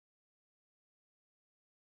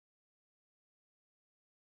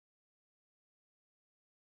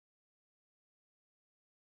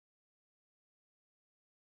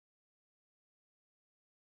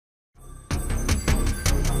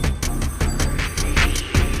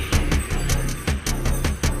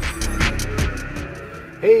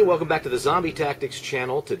Hey, welcome back to the Zombie Tactics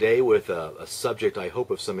channel. Today with a subject I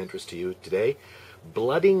hope of some interest to you today.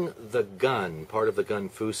 Blooding the gun, part of the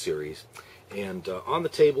GunFu series. And on the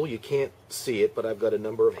table, you can't see it, but I've got a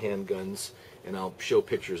number of handguns, and I'll show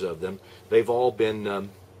pictures of them. They've all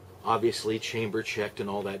been obviously chamber checked and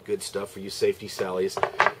all that good stuff for you safety sallies.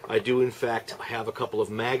 I do in fact have a couple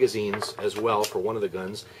of magazines as well for one of the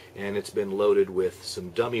guns, and it's been loaded with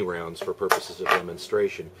some dummy rounds for purposes of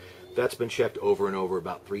demonstration. That's been checked over and over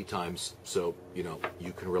about 3 times, so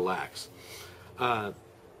you can relax. To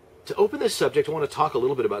open this subject, I want to talk a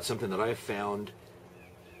little bit about something that I have found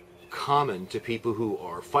common to people who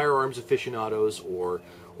are firearms aficionados or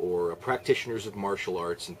practitioners of martial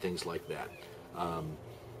arts and things like that.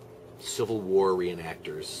 Civil War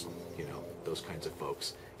reenactors, those kinds of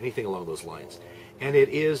folks, anything along those lines. And it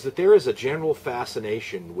is that there is a general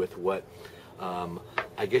fascination with what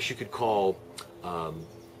I guess you could call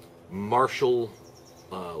martial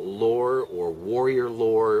lore or warrior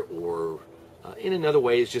lore, or in another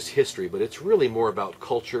way it's just history, but it's really more about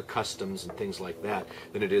culture, customs, and things like that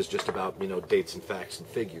than it is just about dates and facts and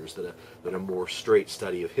figures that a more straight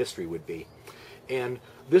study of history would be. And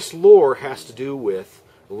this lore has to do with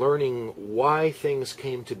learning why things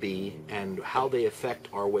came to be and how they affect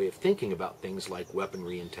our way of thinking about things like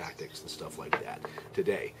weaponry and tactics and stuff like that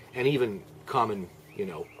today, and even common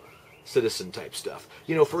citizen type stuff.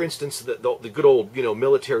 For instance, the good old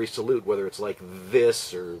military salute, whether it's like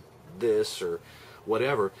this or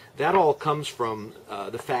whatever, that all comes from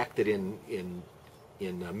the fact that in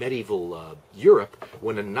medieval Europe,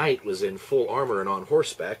 when a knight was in full armor and on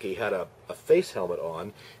horseback, he had a face helmet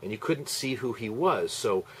on, and you couldn't see who he was.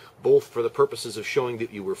 So both for the purposes of showing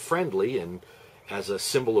that you were friendly and as a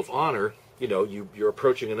symbol of honor, you're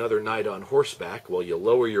approaching another knight on horseback, well, you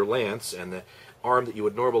lower your lance, and the arm that you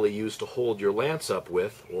would normally use to hold your lance up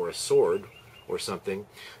with, or a sword or something,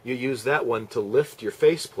 you use that one to lift your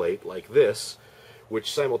faceplate like this,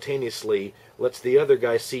 which simultaneously lets the other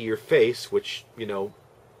guy see your face, which,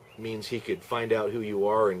 means he could find out who you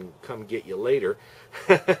are and come get you later.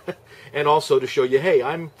 And also to show you, hey,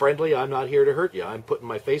 I'm friendly, I'm not here to hurt you, I'm putting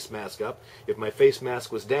my face mask up. If my face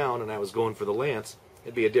mask was down and I was going for the lance,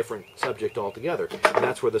 it'd be a different subject altogether. And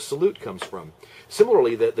that's where the salute comes from.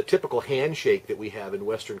 Similarly, the typical handshake that we have in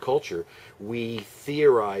Western culture, we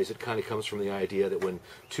theorize it kind of comes from the idea that when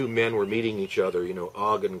 2 men were meeting each other,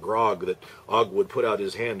 Og and Grog, that Og would put out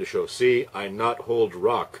his hand to show, see, I not hold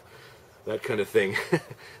rock, that kind of thing,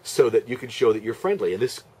 so that you can show that you're friendly. And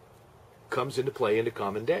this comes into play into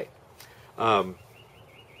common day. Well,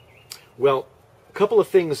 a couple of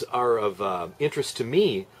things are of interest to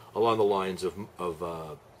me along the lines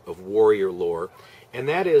of warrior lore, and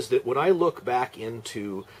that is that when I look back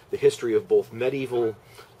into the history of both medieval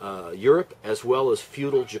Europe as well as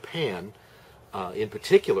feudal Japan in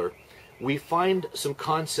particular, we find some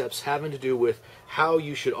concepts having to do with how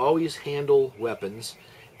you should always handle weapons,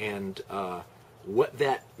 and what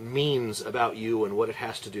that means about you and what it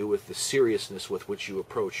has to do with the seriousness with which you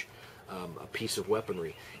approach a piece of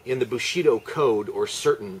weaponry. In the Bushido Code, or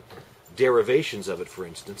certain derivations of it, for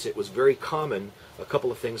instance, it was very common, a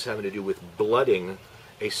couple of things having to do with blooding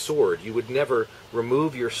a sword. You would never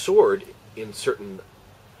remove your sword in certain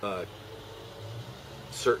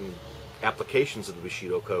applications of the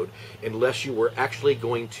Bushido Code unless you were actually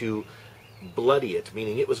going to bloody it,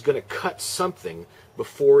 meaning it was going to cut something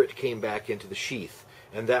before it came back into the sheath.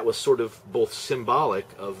 And that was sort of both symbolic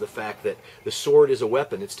of the fact that the sword is a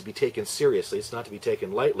weapon, it's to be taken seriously, it's not to be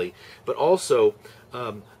taken lightly, but also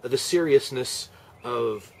the seriousness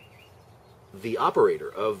of the operator,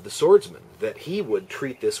 of the swordsman, that he would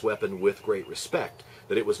treat this weapon with great respect,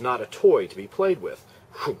 that it was not a toy to be played with.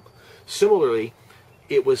 Similarly,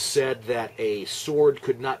 it was said that a sword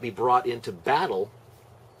could not be brought into battle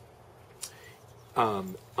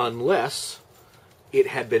unless it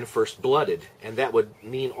had been first blooded, and that would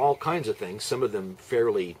mean all kinds of things, some of them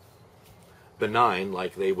fairly benign,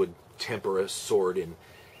 like they would temper a sword in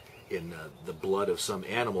the blood of some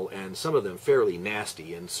animal, and some of them fairly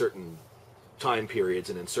nasty. In certain time periods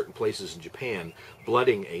and in certain places in Japan,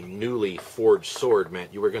 blooding a newly forged sword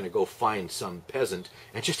meant you were going to go find some peasant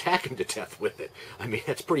and just hack him to death with it. I mean,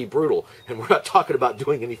 that's pretty brutal, and we're not talking about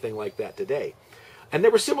doing anything like that today. And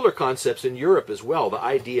there were similar concepts in Europe as well. The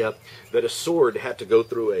idea that a sword had to go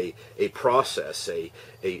through a process, a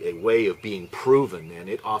way of being proven, and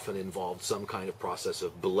it often involved some kind of process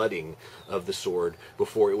of blooding of the sword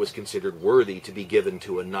before it was considered worthy to be given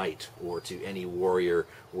to a knight or to any warrior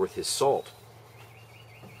worth his salt.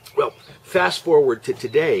 Well, fast forward to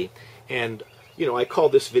today, and I call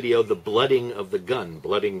this video the blooding of the gun,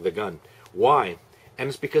 blooding the gun. Why? And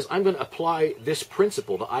it's because I'm going to apply this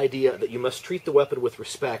principle, the idea that you must treat the weapon with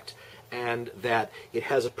respect and that it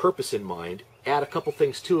has a purpose in mind, add a couple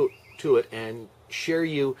things to it, and share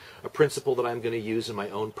you a principle that I'm going to use in my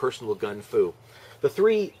own personal GunFu. The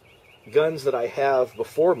three guns that I have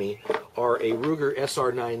before me are a Ruger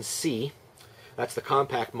SR9C. That's the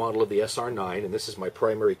compact model of the SR9, and this is my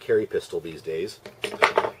primary carry pistol these days.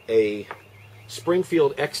 A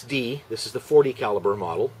Springfield XD, this is the 40 caliber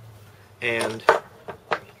model, and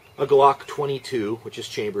a Glock 22, which is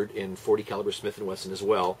chambered in 40 caliber Smith & Wesson as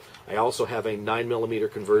well. I also have a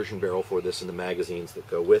 9mm conversion barrel for this and the magazines that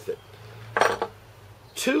go with it.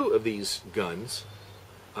 Two of these guns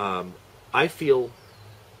I feel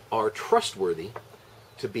are trustworthy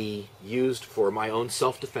to be used for my own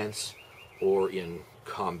self-defense or in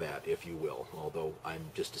combat, if you will. Although I'm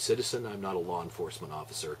just a citizen, I'm not a law enforcement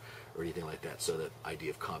officer or anything like that, so the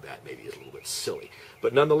idea of combat maybe is a little bit silly.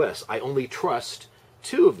 But nonetheless, I only trust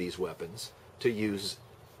two of these weapons to use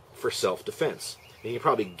for self-defense. And you can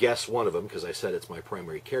probably guess one of them because I said it's my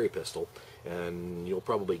primary carry pistol, and you'll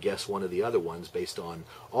probably guess one of the other ones based on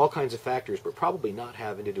all kinds of factors, but probably not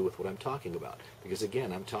having to do with what I'm talking about. Because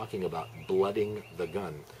again, I'm talking about blooding the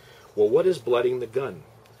gun. Well, what is blooding the gun?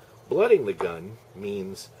 Blooding the gun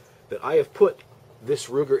means that I have put this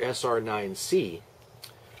Ruger SR9C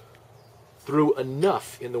through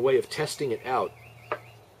enough in the way of testing it out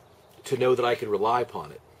to know that I can rely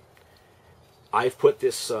upon it. I've put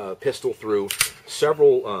this pistol through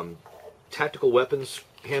several tactical weapons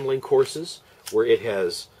handling courses where it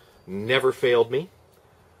has never failed me,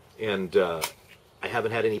 and I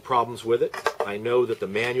haven't had any problems with it. I know that the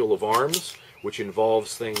manual of arms, which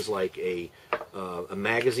involves things like a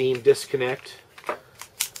magazine disconnect,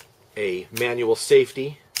 a manual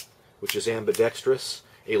safety, which is ambidextrous,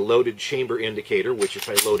 a loaded chamber indicator, which if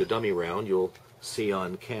I load a dummy round, you'll see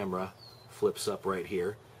on camera, flips up right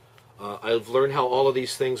here. I've learned how all of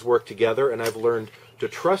these things work together, and I've learned to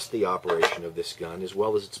trust the operation of this gun as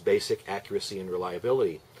well as its basic accuracy and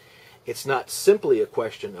reliability. It's not simply a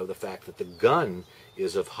question of the fact that the gun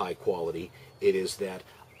is of high quality. It is that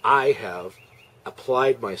I have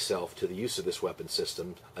applied myself to the use of this weapon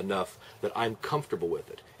system enough that I'm comfortable with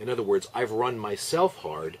it. In other words, I've run myself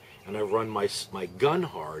hard and I've run my gun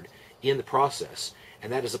hard in the process,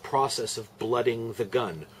 and that is a process of blooding the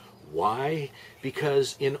gun. Why?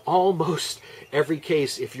 Because in almost every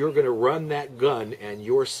case, if you're going to run that gun and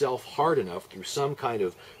yourself hard enough through some kind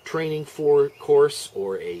of training course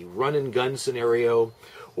or a run-and-gun scenario,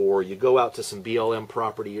 or you go out to some BLM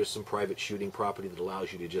property or some private shooting property that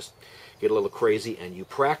allows you to just get a little crazy, and you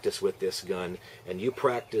practice with this gun, and you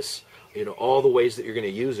practice, all the ways that you're going to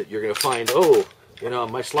use it, you're going to find, oh,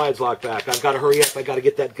 my slide's locked back, I've got to hurry up, I've got to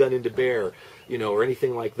get that gun into bear, or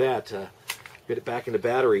anything like that. Get it back into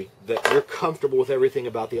battery, that you're comfortable with everything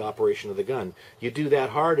about the operation of the gun. You do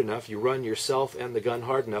that hard enough, you run yourself and the gun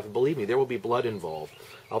hard enough, and believe me, there will be blood involved.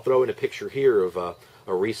 I'll throw in a picture here of a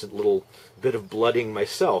recent little bit of blooding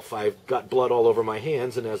myself. I've got blood all over my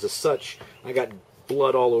hands, and as such, I got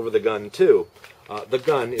blood all over the gun too. The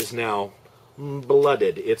gun is now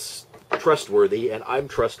blooded. It's trustworthy, and I'm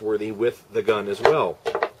trustworthy with the gun as well.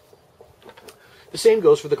 The same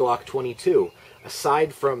goes for the Glock 22.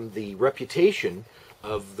 Aside from the reputation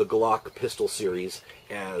of the Glock pistol series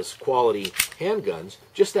as quality handguns,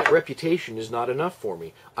 just that reputation is not enough for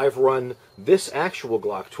me. I've run this actual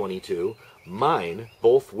Glock 22, mine,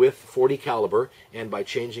 both with 40 caliber and by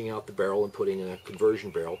changing out the barrel and putting in a conversion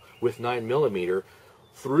barrel with 9mm,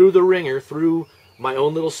 through the ringer, through my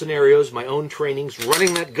own little scenarios, my own trainings,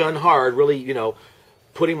 running that gun hard, really,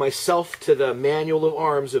 putting myself to the manual of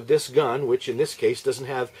arms of this gun, which in this case doesn't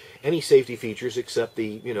have any safety features except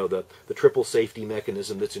the triple safety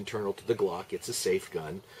mechanism that's internal to the Glock. It's a safe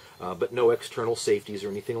gun, but no external safeties or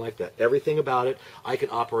anything like that. Everything about it I can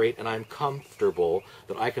operate, and I'm comfortable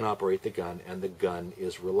that I can operate the gun, and the gun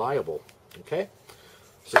is reliable. Okay?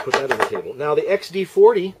 So put that on the table. Now the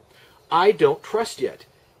XD40, I don't trust yet.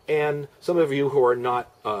 And some of you who are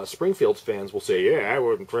not Springfields fans will say, yeah, I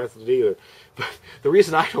wouldn't trust it either. But the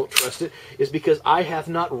reason I don't trust it is because I have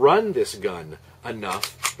not run this gun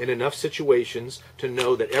enough in enough situations to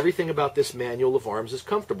know that everything about this manual of arms is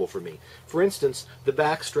comfortable for me. For instance, the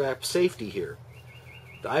backstrap safety here.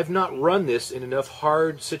 I've not run this in enough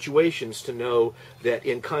hard situations to know that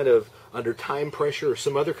in kind of under time pressure or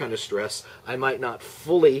some other kind of stress, I might not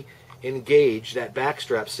fully engage that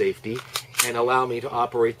backstrap safety and allow me to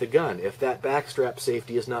operate the gun. If that backstrap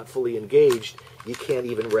safety is not fully engaged, you can't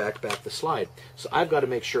even rack back the slide. So I've got to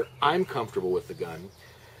make sure I'm comfortable with the gun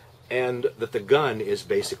and that the gun is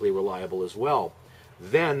basically reliable as well.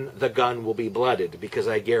 then the gun will be blooded, because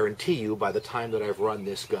I guarantee you by the time that I've run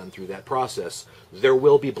this gun through that process, there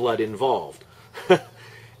will be blood involved.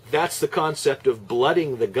 That's the concept of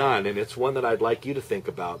blooding the gun, and it's one that I'd like you to think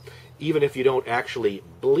about. Even if you don't actually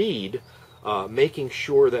bleed, making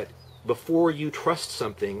sure that before you trust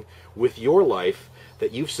something with your life,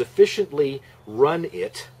 that you've sufficiently run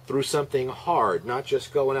it through something hard, not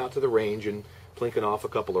just going out to the range and plinking off a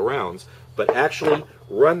couple of rounds, but actually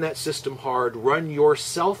run that system hard, run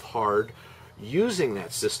yourself hard using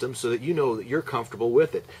that system so that you know that you're comfortable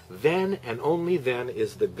with it. Then and only then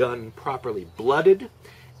is the gun properly blooded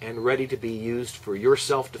and ready to be used for your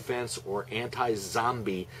self-defense or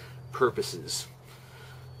anti-zombie purposes.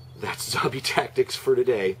 That's Zombie Tactics for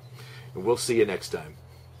today, and we'll see you next time.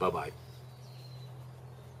 Bye-bye.